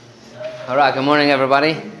All right, good morning,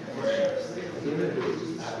 everybody.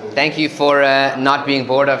 Thank you for not being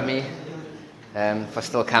bored of me, for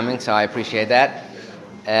still coming, so I appreciate that.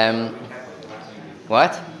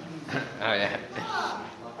 What? Oh,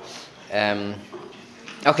 yeah.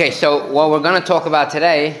 Okay, so what we're going to talk about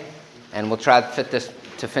today, and we'll try to fit this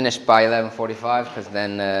to finish by 11:45, because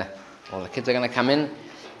then all the kids are going to come in,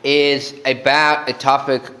 is about a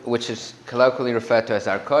topic which is colloquially referred to as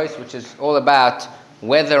Arkaos, which is all about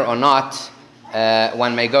whether or not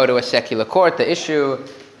one may go to a secular court, the issue,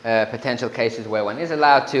 potential cases where one is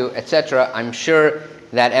allowed to, etc. I'm sure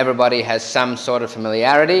that everybody has some sort of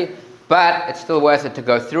familiarity, but it's still worth it to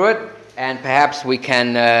go through it, and perhaps we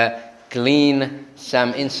can glean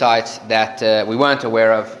some insights that we weren't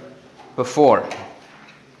aware of before.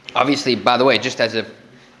 Obviously, by the way, just as a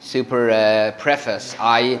super preface,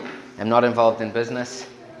 I am not involved in business,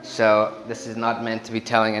 so this is not meant to be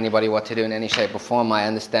telling anybody what to do in any shape or form. I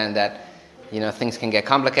understand that, things can get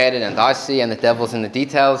complicated and dicey, and the devil's in the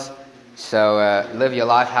details. So live your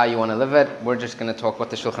life how you want to live it. We're just going to talk what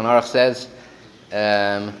the Shulchan Aruch says.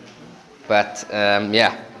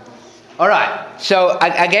 Yeah. All right. So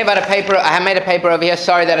I gave out a paper. I have made a paper over here.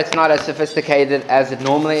 Sorry that it's not as sophisticated as it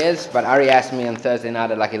normally is, but Ari asked me on Thursday night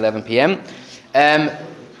at like 11 p.m.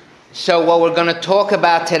 So what we're going to talk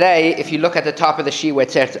about today, if you look at the top of the sheet where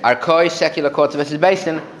it says Arkaos, secular courts versus Beis,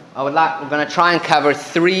 we're going to try and cover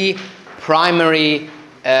three primary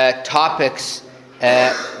topics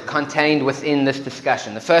contained within this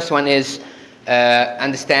discussion. The first one is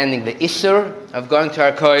understanding the Isser of going to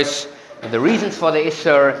Arkaos, the reasons for the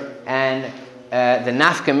Isser, and the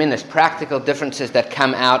nafka minas, practical differences that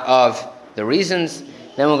come out of the reasons.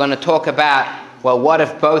 Then we're going to talk about, what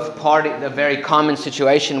if both parties, the very common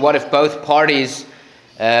situation, what if both parties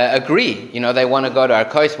agree? They want to go to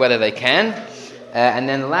Arkaos, whether they can. And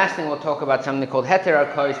then the last thing, we'll talk about something called heter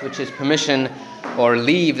Arkaos, which is permission or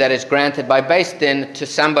leave that is granted by Beis Din to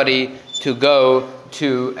somebody to go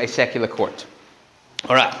to a secular court.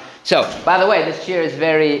 All right. So, by the way, this year is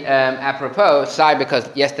very apropos, because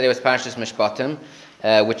yesterday was Parshas Mishpatim,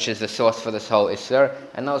 which is the source for this whole Isser,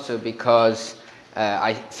 and also because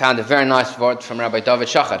I found a very nice word from Rabbi David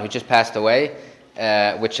Shachar, who just passed away,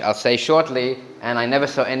 which I'll say shortly, and I never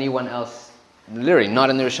saw anyone else, literally, not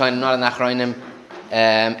in the Rishonim, not in the Achronim,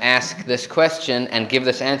 ask this question and give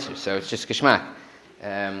this answer. So it's just geschmack.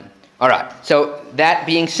 All right. So that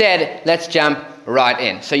being said, let's jump right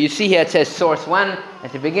in. So you see here it says source 1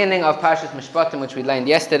 at the beginning of Parshas Mishpatim, which we learned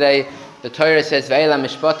yesterday. The Torah says Ve'ela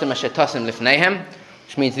Mishpatim asher tosim lifneihem,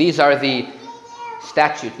 which means these are the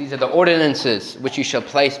statutes, these are the ordinances which you shall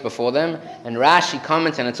place before them. And Rashi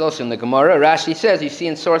comments, and it's also in the Gemara. Rashi says, you see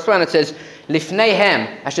in source 1, it says lifneihem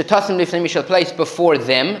asher tosim lifneihem, you shall place before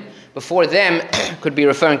them. Before them could be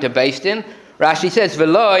referring to Beis Din. Rashi says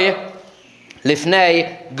veloy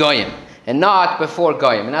lifnei goyim, and not before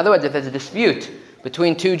goyim. In other words, if there's a dispute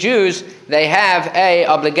between two Jews, they have a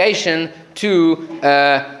obligation to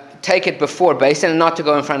take it before Beis Din and not to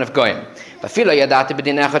go in front of goyim. Even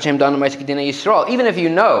if you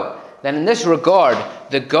know that in this regard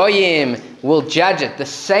the goyim will judge it the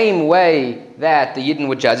same way that the Yidden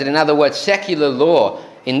would judge it, in other words, secular law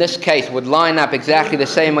in this case would line up exactly the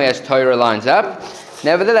same way as Torah lines up.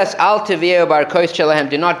 Nevertheless, al teviyeu b'arkaos shelahem,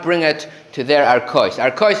 do not bring it to their Arkaos.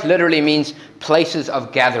 Arkaos literally means places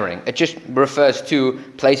of gathering. It just refers to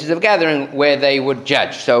places of gathering where they would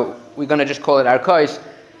judge. So we're going to just call it Arkaos.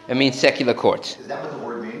 It means secular courts. Is that what the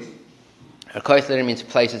word means? Arkaos literally means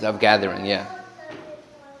places of gathering, yeah.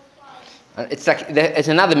 It's like, it's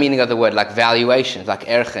another meaning of the word, like valuations, like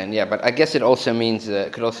erchen, yeah, but I guess it also means,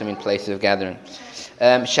 could also mean places of gathering.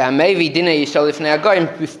 Why?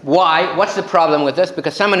 What's the problem with this?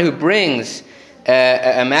 Because someone who brings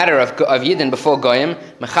a matter of Yidden before Goyim,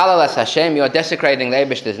 Mechalal as Hashem, you are desecrating the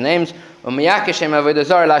Eibishter's names, and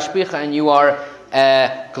you are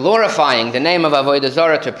glorifying the name of Avodah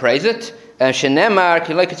Zarah to praise it. The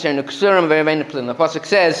Pasuk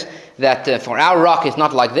says that for our rock is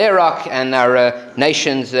not like their rock, and our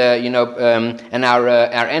nations, and our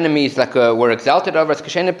enemies were exalted over us.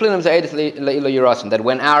 That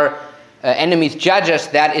when our enemies judge us,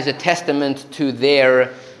 that is a testament to their,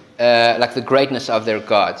 the greatness of their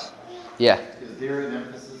gods. Yeah. Is there an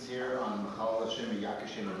emphasis here on Mechal Hashem and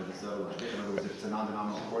Yakashem of the Zohar? In other words, if it's a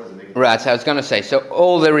non-denominational court, does it make a difference? Right, so I was going to say, so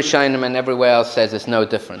all the Rishonim and everywhere else says there's no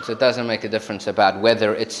difference. It doesn't make a difference about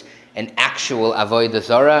whether it's an actual Avodah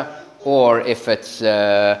Zarah or if it's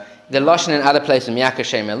the Lashon in other places,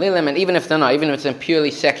 Yakashem Elilim, and even if they're not, even if it's a purely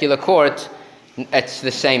secular court, it's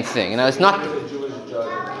the same thing. It's not.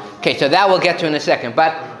 Okay, so that we'll get to in a second.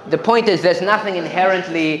 But the point is, there's nothing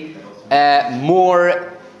inherently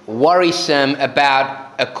more worrisome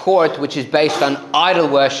about a court which is based on idol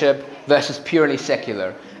worship versus purely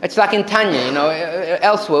secular. It's like in Tanya,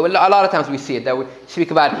 elsewhere, a lot of times we see it, that we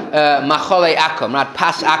speak about machole akum, not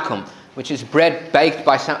pas akum, which is bread baked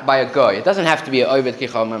by a goy. It doesn't have to be an oved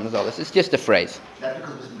kichal mamazol. It's just a phrase. That's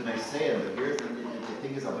because when I say it, but here's the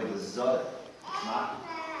thing is about the zod.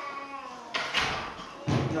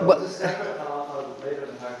 No, Well, it's a separate halacha later in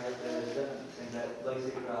the paragraph. There's a different thing that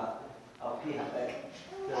loizikra al piha,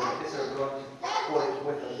 like the kisser brought forth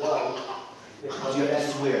with a goy. Because you have to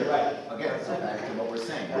swear. Right. Again, so back to what we're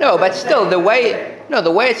saying. No, but still, the way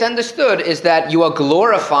it's understood is that you are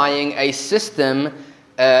glorifying a system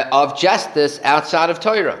of justice outside of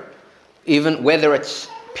Torah, even whether it's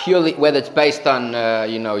based on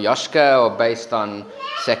Yoshka or based on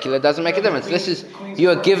secular, doesn't make a difference. You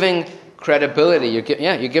are giving credibility. You're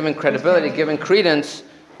giving credibility, giving credence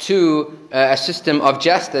to a system of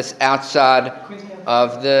justice outside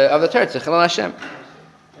of the Torah. Tzechel Hashem.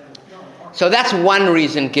 So that's one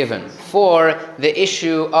reason given for the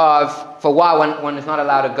issue for why one is not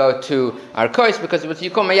allowed to go to Arkaos, because you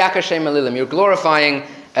call Mayakar Shem Elilim. You're glorifying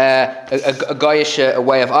a goyish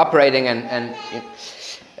way of operating, and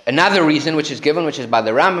another reason which is given, which is by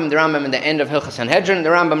the Rambam. The Rambam in the end of Hilchas Sanhedrin, the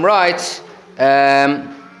Rambam writes.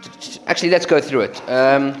 Actually, let's go through it.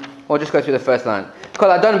 Or just go through the first line.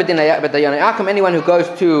 Anyone who goes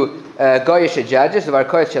to goyish judges of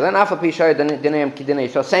Arkaos Shelen,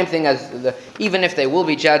 so same thing as even if they will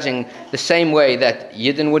be judging the same way that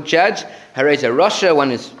Yidden would judge. One is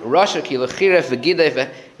Rasha,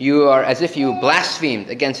 you are as if you blasphemed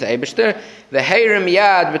against the Eibishter.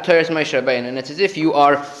 And it's as if you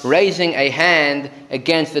are raising a hand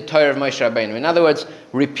against the Torah of Moshe Rabbeinu. In other words,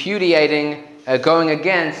 repudiating, going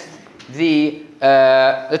against the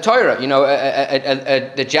Torah,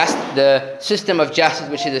 the system of justice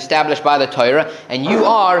which is established by the Torah, and you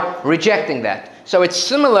are rejecting that. So it's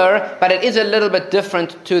similar, but it is a little bit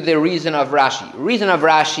different to the reason of Rashi. The reason of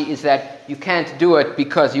Rashi is that you can't do it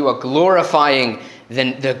because you are glorifying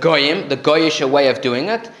the goyim, the goyish way of doing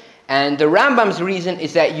it. And the Rambam's reason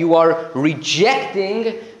is that you are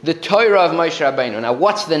rejecting the Torah of Moshe Rabbeinu. Now,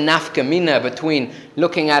 what's the nafka mina between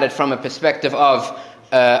looking at it from a perspective of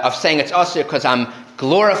saying it's asur because I'm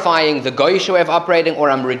glorifying the goyish way of operating, or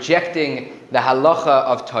I'm rejecting the halacha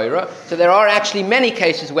of Torah? So there are actually many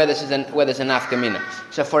cases where there's a nafka mina.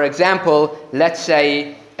 So, for example, let's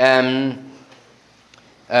say,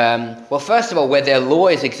 first of all, where their law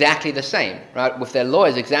is exactly the same, right? If their law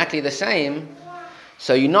is exactly the same,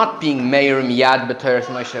 so you're not being meir miyad b'Torah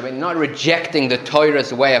Moshe Rabbeinu, not rejecting the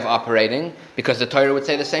Torah's way of operating, because the Torah would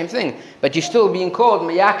say the same thing. But you're still being called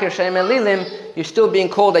miyakir shem elilim. You're still being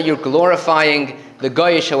called that you're glorifying the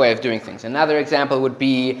goyish way of doing things. Another example would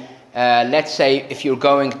be, let's say, if you're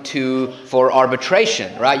going for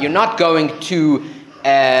arbitration, right? You're not going to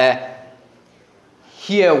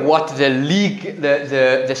hear what the league,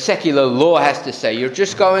 the secular law has to say. You're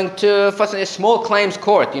just going to for a small claims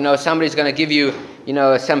court. Somebody's going to give you,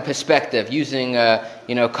 some perspective using,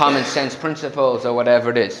 common sense principles or whatever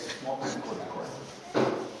it is.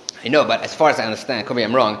 I know, but as far as I understand, could be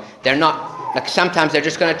I'm wrong, they're not, like sometimes they're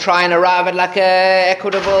just going to try and arrive at like a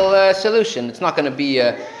equitable solution. It's not going to be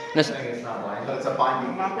But it's a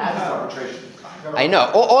binding arbitration. I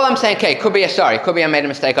know. All I'm saying, could be I made a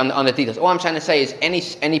mistake on the details. All I'm trying to say is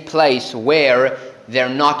any place where they're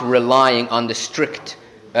not relying on the strict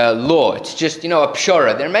law. It's just, a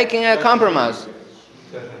pshara. They're making a compromise.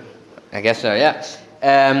 I guess so, yeah.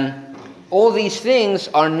 All these things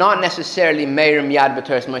are not necessarily meir miyad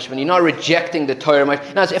b'Torah Moshe. You're not rejecting the Torah.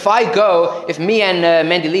 Now, if me and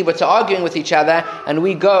Mendy Leibowitz are arguing with each other, and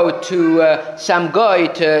we go to some guy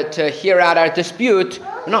to hear out our dispute,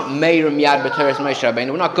 we're not meir miyad b'Torah Moshe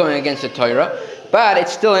Rabbeinu. We're not going against the Torah, but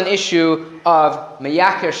it's still an issue of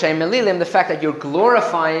meyakir shem elilim, the fact that you're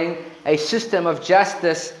glorifying a system of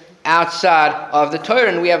justice outside of the Torah,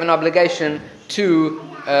 and we have an obligation to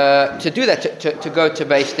do that, to go to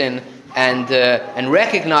Beis Din and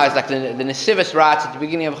recognize, like the Nesivos writes at the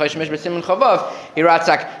beginning of Chosh Mishpat Simon Chavav, he writes,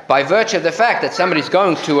 like, by virtue of the fact that somebody's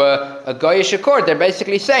going to a goyish court, they're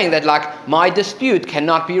basically saying that, like, my dispute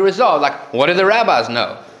cannot be resolved. Like, what do the rabbis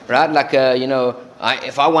know, right? Like,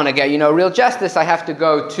 if I want to get, real justice, I have to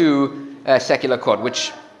go to a secular court,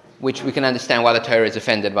 which we can understand why the Torah is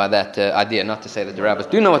offended by that idea. Not to say that the rabbis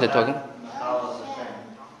do know what they're talking.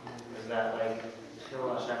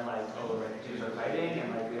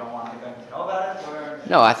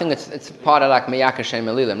 No, I think it's part of like miyakar shem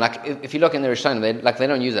elilim. Like if you look in the Rishonim, they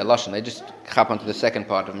don't use that lashon. They just chop onto the second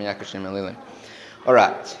part of miyakar shem elilim. All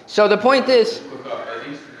right. So the point is, At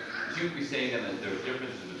least you would be saying that there are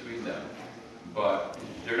differences between them, but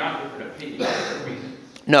They're not different opinions, different reasons.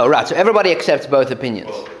 No, right. So everybody accepts both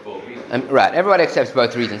opinions. Both reasons. Right. Everybody accepts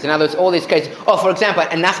both reasons. In other words, all these cases. Oh, for example, a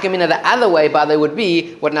nafkamina the other way, by the way, would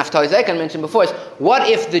be what Naftali Zekan mentioned before: is what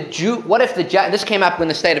if the this came up when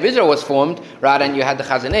the state of Israel was formed, right? And you had the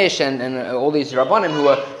Chazon Ish and all these rabbanim who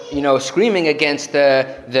were, screaming against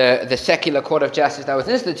the secular court of justice that was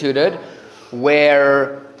instituted,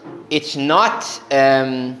 where it's not.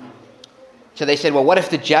 So they said, well, what if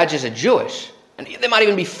the judges are Jewish? And they might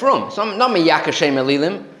even be from. So not miyaka shem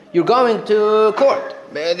elilim. You're going to court.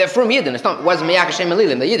 They're from Yidden. It wasn't miyaka shem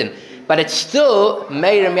elilim. They're Yidden. But it's still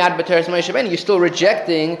meir miyad b'teres Moshe Rabbeinu. You're still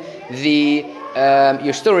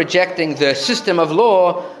rejecting the system of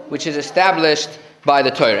law which is established by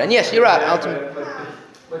the Torah. And yes, you're right. Ultimately.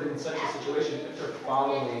 But in such a situation, if they're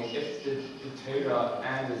following, if the Torah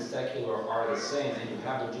and the secular are the same, and you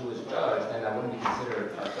have a Jewish judge, then that wouldn't be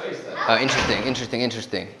considered a place then. Oh,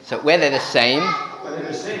 interesting. So where they're the same. But they're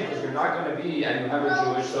the same because you're not going to be, and you have a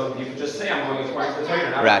Jewish, so you can just say I'm going according to the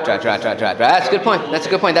Torah. Right. That's a good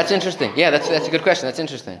point. That's interesting. Yeah, that's a good question. That's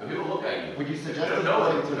interesting. Would you suggest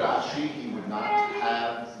according to Rashi, he wouldn't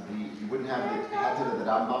have the heter of the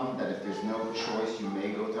Rambam that if there's no choice, you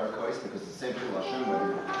may go to Arkaos because it's the same thing Hashem.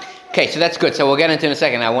 Okay, so that's good. So we'll get into it in a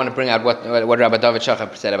second. I want to bring out what Rabbi David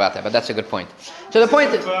Shachar said about that, but that's a good point. So the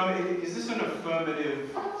point is this an affirmative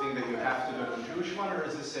thing that you have to know the Jewish one, or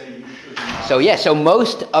is this a you should not? So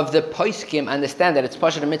most of the poskim understand that it's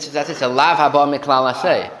Pasha the mitzvah that it's a lav haba miklal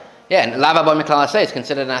asay. Yeah, and lav haba miklal asay is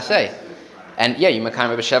considered an asay. And yeah, you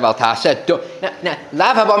mekayim b'shev al taseh. Now,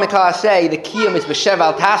 lav haba miklal asay, the kiyum is b'shev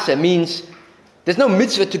al taseh, means there's no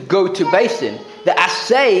mitzvah to go to Beis. The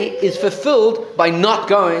asay is fulfilled by not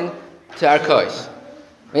going to Arkaos.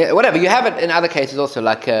 Yeah, whatever, you have it in other cases also,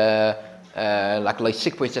 like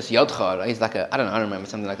sikpo says yodcha. He's like I don't remember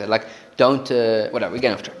something like that. Like don't whatever. We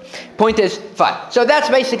get off track. Point is fine. So that's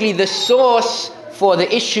basically the source for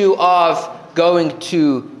the issue of going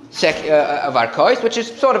to of Arkaos, which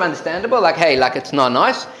is sort of understandable. Like hey, like it's not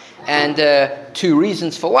nice, and two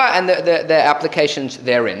reasons for why, and the applications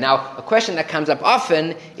therein. Now, a question that comes up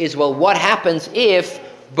often is, well, what happens if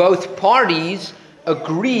both parties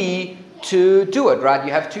agree to do it, right?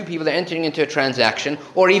 You have two people that are entering into a transaction,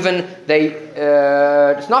 or even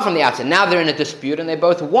it's not from the outset. Now they're in a dispute, and they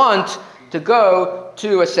both want to go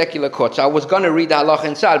to a secular court. So I was going to read the halacha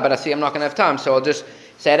inside, but I see I'm not going to have time, so I'll just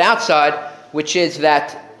say it outside, which is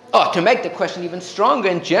that, to make the question even stronger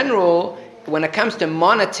in general, when it comes to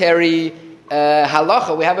monetary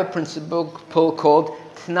halacha, we have a principle called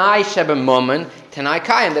T'nai Shebemomon, T'nai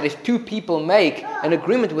Kayim, that if two people make an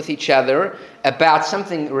agreement with each other about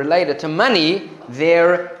something related to money,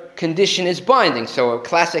 their condition is binding. So a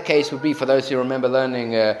classic case would be, for those who remember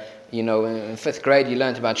learning, in 5th grade, you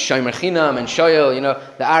learned about Shomer Chinam and Shoyel,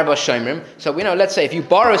 the Arba Shomrim. So, let's say if you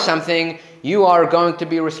borrow something, you are going to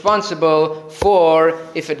be responsible for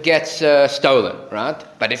if it gets stolen, right?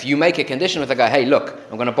 But if you make a condition with a guy, hey, look,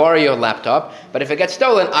 I'm going to borrow your laptop, but if it gets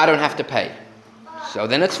stolen, I don't have to pay. So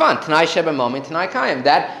then it's fine. T'nai Sheba Momin, T'nai Kayim.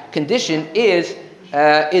 That condition is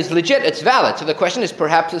legit. It's valid. So the question is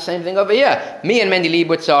perhaps the same thing over here. Me and Mendy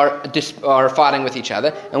Leibowitz are fighting with each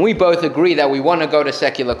other, and we both agree that we want to go to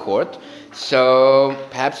secular court. So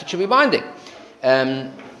perhaps it should be binding.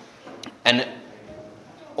 And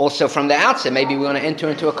also from the outset, maybe we want to enter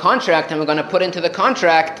into a contract, and we're going to put into the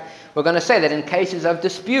contract, we're going to say that in cases of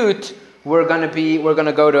dispute, we're going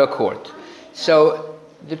to go to a court. So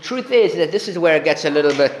the truth is that this is where it gets a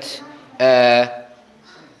little bit,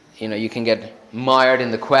 you can get mired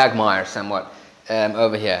in the quagmire somewhat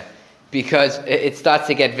over here, because it starts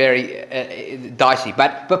to get very dicey.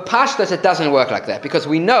 But Pashtas, it doesn't work like that, because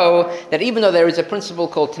we know that even though there is a principle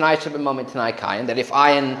called T'nai Shebemomon T'nai Kayim, that if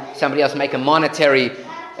I and somebody else make a monetary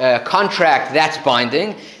contract, that's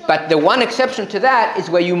binding. But the one exception to that is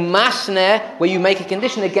where you make a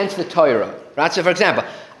condition against the Torah. Right? So, for example,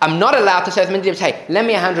 I'm not allowed to say to Mendy, hey, lend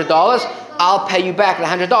me $100, I'll pay you back the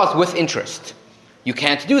 $100 with interest. You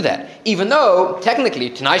can't do that. Even though, technically,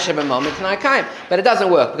 T'nai Shebemomon T'nai Kayim, but it doesn't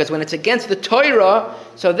work, because when it's against the Torah,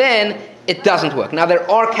 so then it doesn't work. Now, there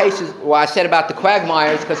are cases where I said about the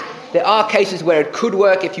quagmires, because there are cases where it could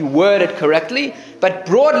work if you word it correctly, but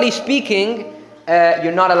broadly speaking,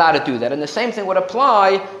 you're not allowed to do that. And the same thing would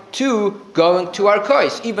apply to going to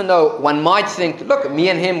Arkaos. Even though one might think, look, me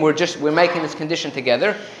and him, we're making this condition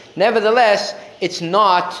together. Nevertheless, it's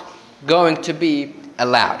not going to be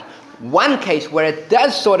allowed. One case where it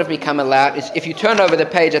does sort of become allowed is if you turn over the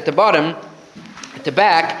page at the bottom, at the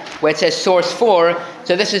back, where it says source 4.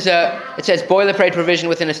 So this is it says boilerplate provision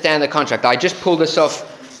within a standard contract. I just pulled this off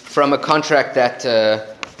from a contract that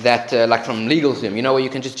like from LegalZoom, where you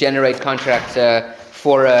can just generate contracts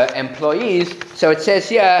for employees. So it says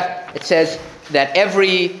here, that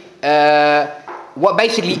every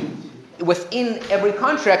within every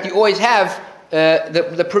contract you always have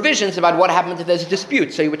the provisions about what happens if there's a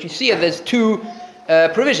dispute. So what you see, there's two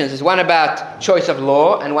provisions. There's one about choice of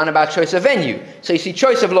law and one about choice of venue. So you see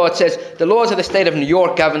choice of law, it says the laws of the state of New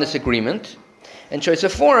York govern this agreement. And choice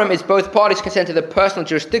of forum is both parties consent to the personal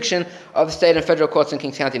jurisdiction of the state and federal courts in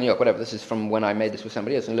Kings County, New York. Whatever. This is from when I made this with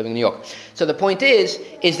somebody else and living in New York. So the point is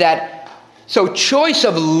that choice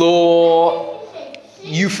of law,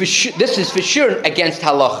 this is for sure against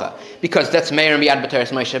halacha, because that's Meir Miyad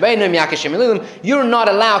B'Teres Moshe Rabbeinu Miyakesh Emiluim. You're not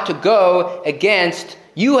allowed to go against.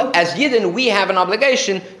 You as Yidden, we have an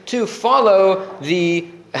obligation to follow the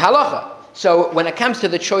halacha. So when it comes to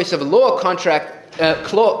the choice of law contract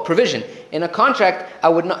provision in a contract, I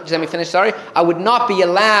would not. Just let me finish. Sorry, I would not be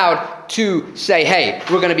allowed to say, "Hey,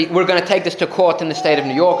 we're going to take this to court in the state of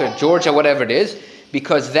New York or Georgia, whatever it is,"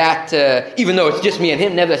 because that, even though it's just me and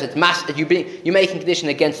him, nevertheless, it's you're making condition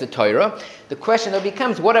against the Torah. The question then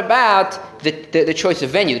becomes, what about the choice of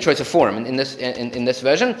venue, the choice of forum in this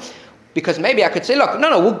version? Because maybe I could say, look,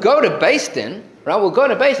 no, we'll go to Beis Din, right? We'll go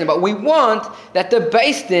to Beis Din, but we want that the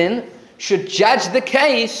Beis Din should judge the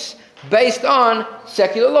case based on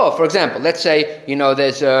secular law. For example, let's say,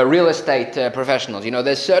 there's real estate professionals.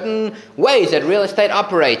 There's certain ways that real estate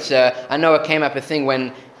operates. I know it came up a thing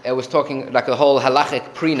when it was talking like the whole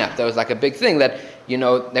halachic prenup. There was like a big thing that,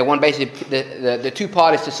 they want basically the two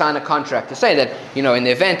parties to sign a contract to say that, in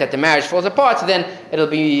the event that the marriage falls apart, so then it'll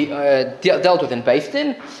be dealt with in Beis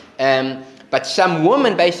Din. But some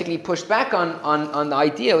woman basically pushed back on the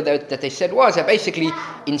idea that they said was that basically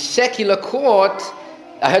in secular court,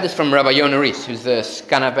 I heard this from Rabbi Yonah Rees, who's the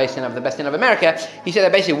Skana Beis Din of the Beis Din of America. He said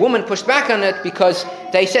that basically a woman pushed back on it because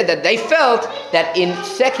they said that they felt that in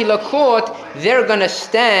secular court they're going to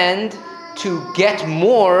stand to get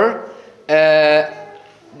more,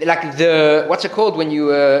 what's it called when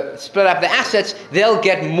you split up the assets, they'll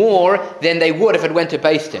get more than they would if it went to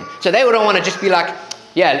Beis Din. So they don't want to just be like,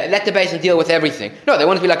 yeah, let the Beis Din deal with everything. No, they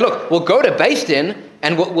want to be like, look, we'll go to Beis Din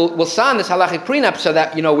and we'll sign this halachic prenup so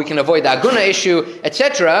that, we can avoid the aguna issue,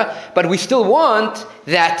 etc. But we still want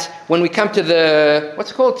that when we come to the, what's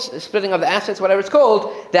it called, splitting of the assets, whatever it's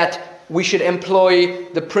called, that we should employ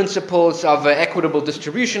the principles of equitable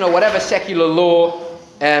distribution or whatever secular law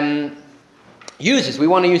uses. We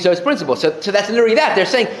want to use those principles. So that's literally that. They're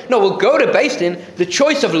saying, no, we'll go to Beis Din. The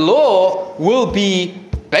choice of law will be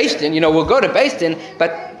Beis Din, we'll go to Beis Din,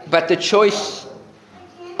 but the choice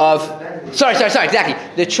of exactly.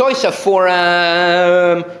 The choice of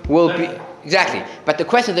forum will be exactly. But the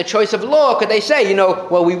question of the choice of law, could they say,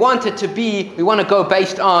 well, we want to go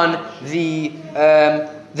based on the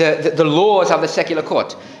laws of the secular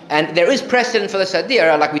court. And there is precedent for this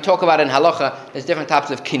idea, like we talk about in halacha. There's different types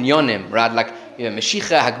of kinyonim, right? Like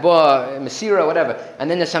meshicha, hagbah, mesira, whatever. And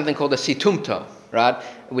then there's something called a situmta, right?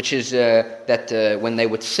 Which is that when they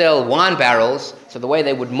would sell wine barrels, so the way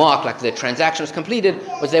they would mark, like the transaction was completed,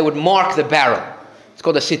 was they would mark the barrel. It's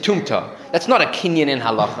called a situmta. That's not a kinyan in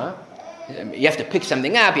halacha. You have to pick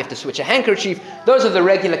something up, you have to switch a handkerchief. Those are the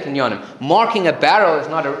regular kinyanim. Marking a barrel is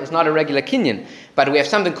not a regular kinyan. But we have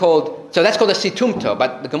something called, so that's called a situmta.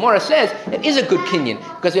 But the Gemara says it is a good kinyan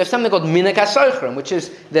because we have something called minak hasochrim, which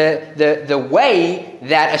is the way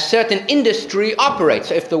that a certain industry operates.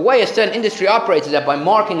 So if the way a certain industry operates is that by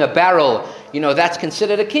marking a barrel, that's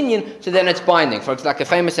considered a kinyan, so then it's binding. For example,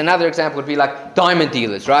 like another example would be like diamond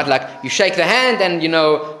dealers, right? Like you shake the hand and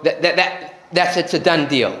it's a done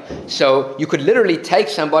deal. So you could literally take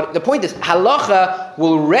somebody. The point is, halacha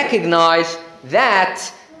will recognize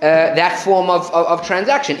that form of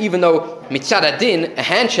transaction, even though mitzad adin, a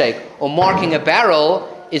handshake or marking a barrel,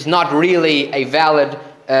 is not really a valid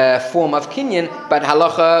form of kinyan, but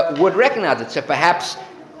halacha would recognize it. So perhaps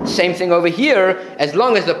same thing over here. As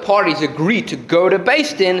long as the parties agree to go to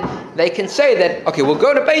Beis Din, they can say that, okay, we'll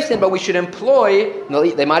go to Beis Din, but we should employ,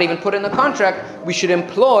 they might even put in the contract, we should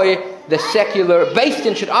employ the secular, Beis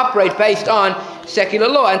Din should operate based on secular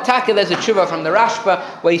law. And Taka, there's a tshuva from the Rashba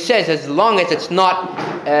where he says, as long as it's not,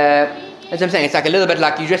 as I'm saying, it's like a little bit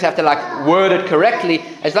like you just have to word it correctly.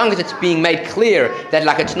 As long as it's being made clear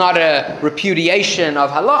that it's not a repudiation of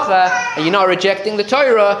halacha and you're not rejecting the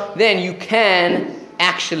Torah, then you can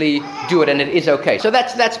actually do it and it is okay. So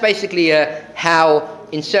that's basically how,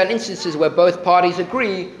 in certain instances where both parties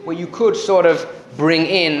agree, where you could sort of bring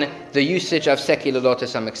in the usage of secular law to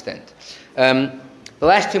some extent. The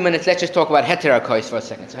last 2 minutes, let's just talk about Arkaos for a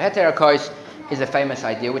second. So Arkaos is a famous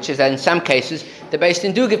idea, which is that in some cases, the Beis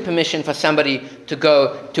Din do give permission for somebody to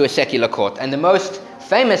go to a secular court. And the most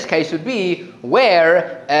famous case would be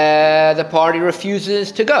where the party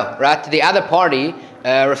refuses to go, right? The other party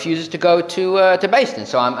refuses to go to Beis Din.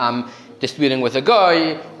 So I'm disputing with a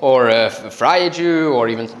guy, or a Friar Jew, or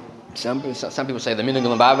even some people say the Minhag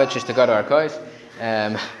Lubavitch is to go to Arkaos.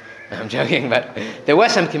 I'm joking, but there were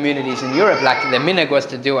some communities in Europe, like the minhag was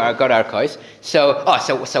to go to Arkaos. So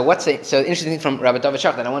the interesting thing from Rabbi David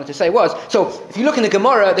Shach that I wanted to say was, so if you look in the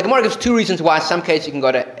Gemara gives two reasons why in some cases you can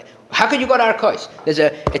go to. How could you go to Arkaos?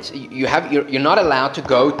 You're not allowed to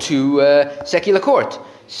go to secular court.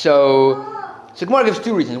 So Gemara gives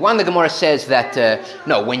two reasons. One, the Gemara says that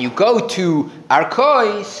no, when you go to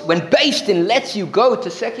Arkaos, when Beis Din lets you go to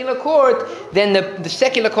secular court, then the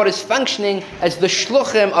secular court is functioning as the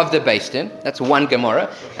shluchim of the Beis Din. That's one Gemara.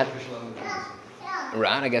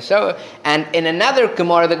 Right, I guess so. And in another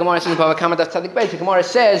Gemara, the Gemara says in Bava Kama Das Tzadik Beis, the Gemara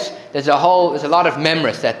says there's a lot of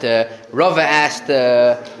memories that Rava asked,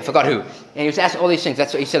 I forgot who. And he was asked all these things.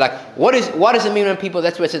 That's what he said. Like, what does it mean when people?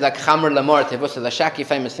 That's what it says. Like Chamer Lamor Tevus Lashaki,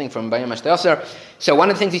 famous thing from Bayam Ashteoser. So one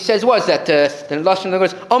of the things he says was that the Lashon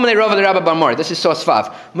goes, Omnei Rava the Rabba Bar. This is Sos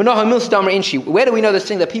Vav. Manoha Milsdamer Inshi. Where do we know this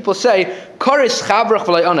thing that people say? Koris Chavrach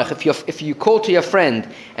v'lay Onach. If you call to your friend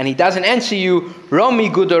and he doesn't answer you, Romi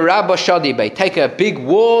Gudo Rabba Shadi Bay. Take a big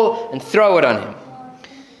wall and throw it on him.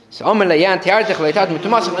 So and there's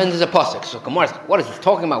a pasuk. So Gemara is, what is this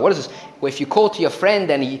talking about? What is this? Well, if you call to your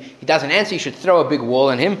friend and he doesn't answer, you should throw a big wall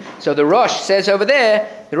on him. So the Rosh says over there,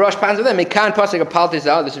 the Rosh pans over there, Mekan pasuk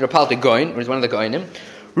apaltizal. This is Rapalti Goin, or is one of the Goinim.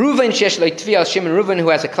 Reuven shesh leitvial Shimon. Reuven who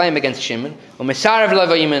has a claim against Shimon. Or Mesarav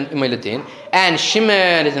levayimin, and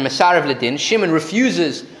Shimon is a Mesarav ledin. Shimon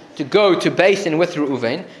refuses to go to Beis Din with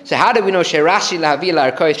Reuven. So how do we know Sherashi lahavi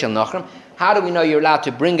la'arkois shel Nachram? How do we know you're allowed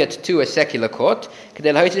to bring it to a secular court?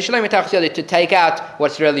 To take out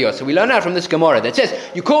what's really yours. So we learn out from this Gemara that says,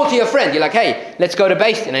 you call to your friend, you're like, hey, let's go to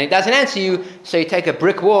Beis Din, and he doesn't answer you, so you take a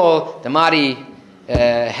brick wall, the mighty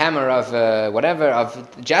hammer of of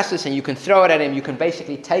justice, and you can throw it at him, you can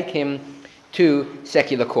basically take him to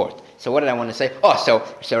secular court. So what did I want to say? So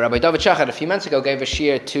Rabbi David Shachar a few months ago gave a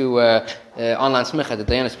shiur to online smicha, the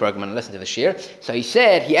Dayanis program, and I listened to the shiur. So he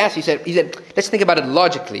said, let's think about it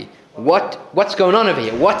logically. What's going on over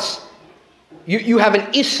here? You have an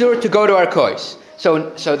issur to go to Arkaos.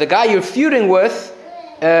 So the guy you're feuding with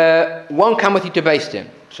won't come with you to Beis Din.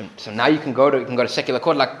 So now you can go to secular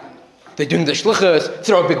court, like they're doing the shluchas,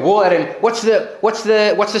 throw a big wall at him. What's the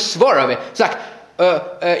svara of it? It's like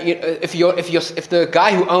if the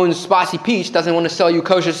guy who owns Spicy Peach doesn't want to sell you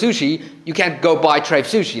kosher sushi, you can't go buy treif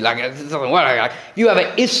sushi. Like it doesn't work. Like you have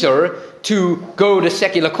an issur to go to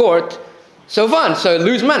secular court. So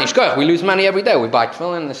lose money. We lose money every day. We buy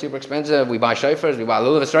tefillin, they're super expensive. We buy shofars, we buy a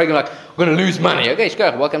little of a struggle. Like we're going to lose money. Okay,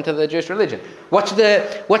 welcome to the Jewish religion. What's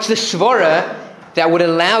the svara that would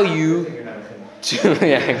allow you to?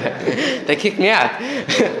 They kicked me out.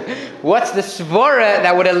 What's the svara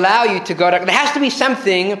that would allow you to go to? There has to be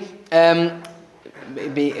something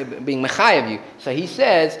being mechayev you. So he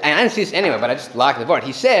says, and I didn't see this anyway, but I just like the word.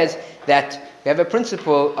 He says that we have a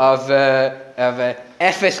principle of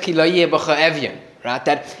efes kiloyeh b'cha evyon, right?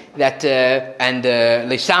 And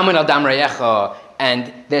leisamen al dam rayecha,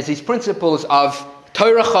 and there's these principles of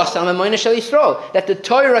Torah chasam and moina shel Yisrael, that the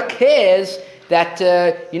Torah cares that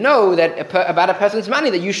about a person's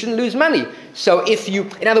money, that you shouldn't lose money. So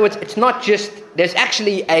in other words, it's not just, there's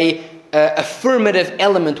actually a affirmative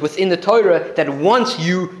element within the Torah that wants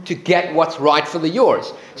you to get what's rightfully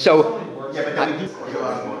yours. So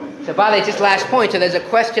by the way, just last point. So there's a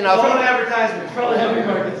question of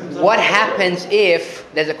what happens if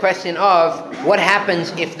the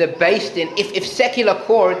Beis Din, if secular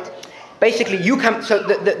court, basically you come. So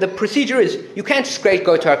the procedure is you can't straight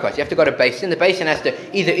go to Arkaos. You have to go to Beis Din. The Beis Din has to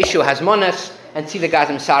either issue hazmonas and see the guy's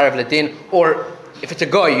Mesarav ledin, or if it's a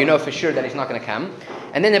goy, you know for sure that he's not going to come,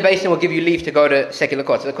 and then the Beis Din will give you leave to go to secular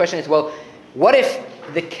court. So the question is, well, what if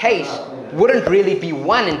the case wouldn't really be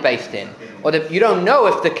won in Beis Din, or you don't know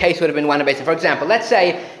if the case would have been won in Beis Din? For example, let's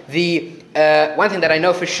say the one thing that I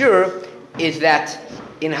know for sure is that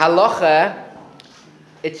in halacha,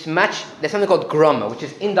 there's something called groma, which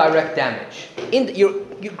is indirect damage.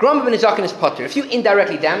 Groma b'nizaken is potter. If you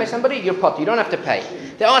indirectly damage somebody, you're potter. You don't have to pay.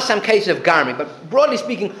 There are some cases of garmi, but broadly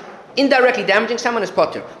speaking, indirectly damaging someone is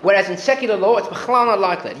potter. Whereas in secular law, it's b'chalal not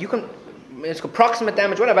like that. It's called proximate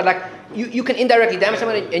damage, whatever. But like you can indirectly damage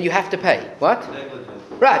somebody and you have to pay. What?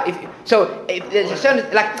 Right. If there's a certain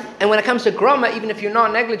and when it comes to groma, even if you're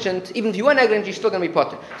not negligent, even if you were negligent, you're still going to be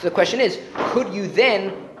potter. So the question is, could you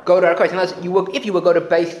then go to Arkaos? If you would go to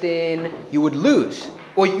Beis Din, you would lose,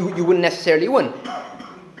 or you wouldn't necessarily win.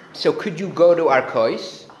 So could you go to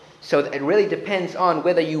Arkaos So it really depends on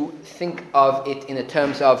whether you think of it in the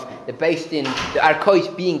terms of the Beis Din, the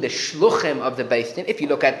Arkaos being the shluchim of the Beis Din. If you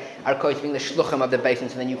look at Arkaos being the shluchim of the Beis Din,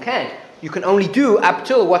 so then you can't. You can only do up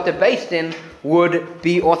till what the Beis Din would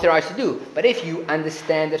be authorized to do. But if you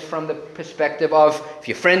understand it from the perspective of, if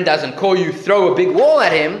your friend doesn't call you, throw a big wall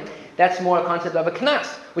at him, that's more a concept of a knas,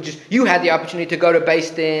 which is you had the opportunity to go to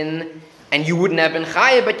Beis Din and you wouldn't have been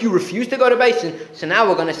chayav, but you refused to go to Beis Din. So now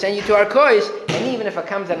we're going to send you to Arkaos, and even if it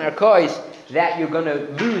comes an Arkaos that you're going to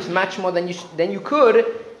lose much more than you could,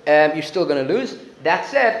 you're still going to lose. That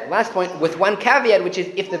said, last point, with one caveat, which is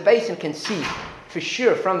if the Beis Din can see for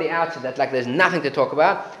sure from the outset that there's nothing to talk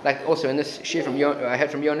about, like also in this shir I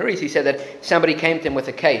heard from Yonaris, he said that somebody came to him with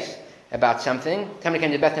a case about something. Somebody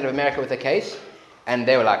came to the Beth Din of America with a case, and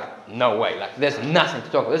they were like, no way, there's nothing to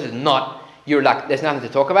talk about. This is not, there's nothing to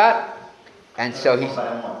talk about. And so he's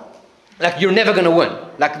you're never going to win.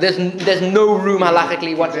 There's no room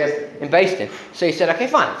halachically whatsoever in Beis Din. So he said, okay,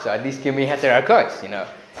 fine. So at least give me heter Arkaos,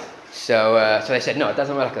 So they said, no, it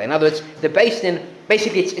doesn't work like that. In other words, the Beis Din,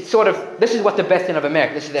 basically it's sort of, this is what the Beth Din of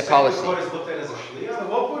America, this is their policy. Looked at as a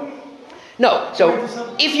shliach? No,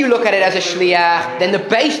 so if you look at it as a shliach, then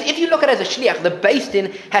if you look at it as a shliach, the Beis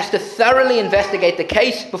Din has to thoroughly investigate the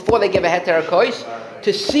case before they give a heter Arkaos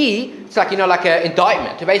to see, it's like an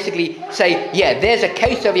indictment, to basically say, yeah, there's a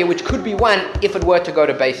case over here which could be won if it were to go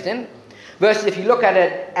to Beis Din. Versus if you look at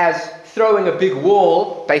it as throwing a big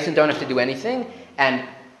wall, Beis Din don't have to do anything, and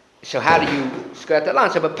so how do you skirt that line?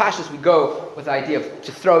 So but Pashas we go with the idea of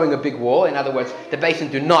to throwing a big wall. In other words, the Beis Din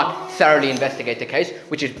do not thoroughly investigate the case,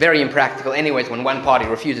 which is very impractical anyways when one party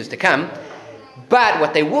refuses to come. But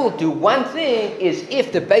what they will do, one thing, is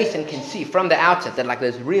if the Beis Din can see from the outset that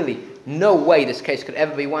there's really no way this case could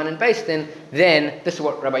ever be won in Beis Din, then this is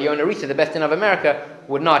what Rabbi Yonah Risa, the Beth Din of America,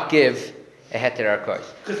 would not give a heter Arkaos.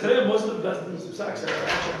 Because today most of the Beth Dins of Saks are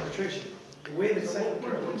actually arbitration. The way the second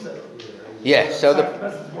court looks at it. Yeah, so the Beth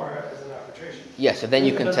Din's more as an arbitration. Yeah, so then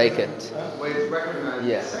you can take it.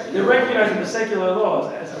 Yeah. They're recognizing the secular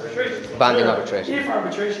laws as arbitration. Binding arbitration. If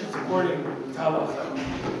arbitration is according to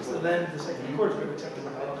halacha, so then the second court is going to accept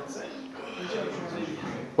what halacha is saying.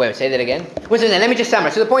 Wait, say that again? Let me just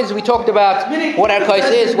summarize. So the point is we talked about what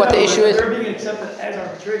Arkaos is, what the issue is. They're being accepted as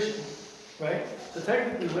arbitration, right? So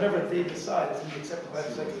technically whatever they decide is going to be accepted by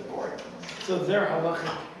the secular court. So their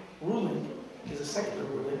halachic ruling is a secular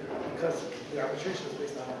ruling because the arbitration is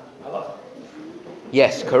based on halacha.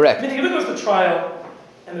 Yes, correct. Meaning if it goes to trial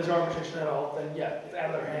and there's arbitration at all, then yeah, it's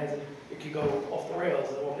out of their hands and it could go off the rails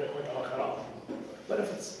and it won't be according to halacha at all. But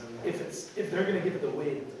if they're going to give it the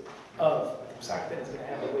weight of the psak, then it's going to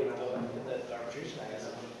have the weight of the arbitration has,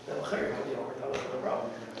 then l'chayr could be according to halacha, no problem.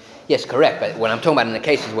 Yes, correct. But what I'm talking about in the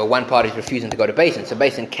cases where one party is refusing to go to Beis Din, so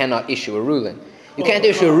Beis Din cannot issue a ruling. You can't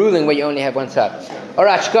issue a ruling where you only have one side. All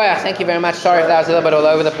right, shkoyach, thank you very much. Sorry if that was a little bit all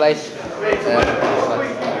over the place.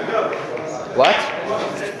 What?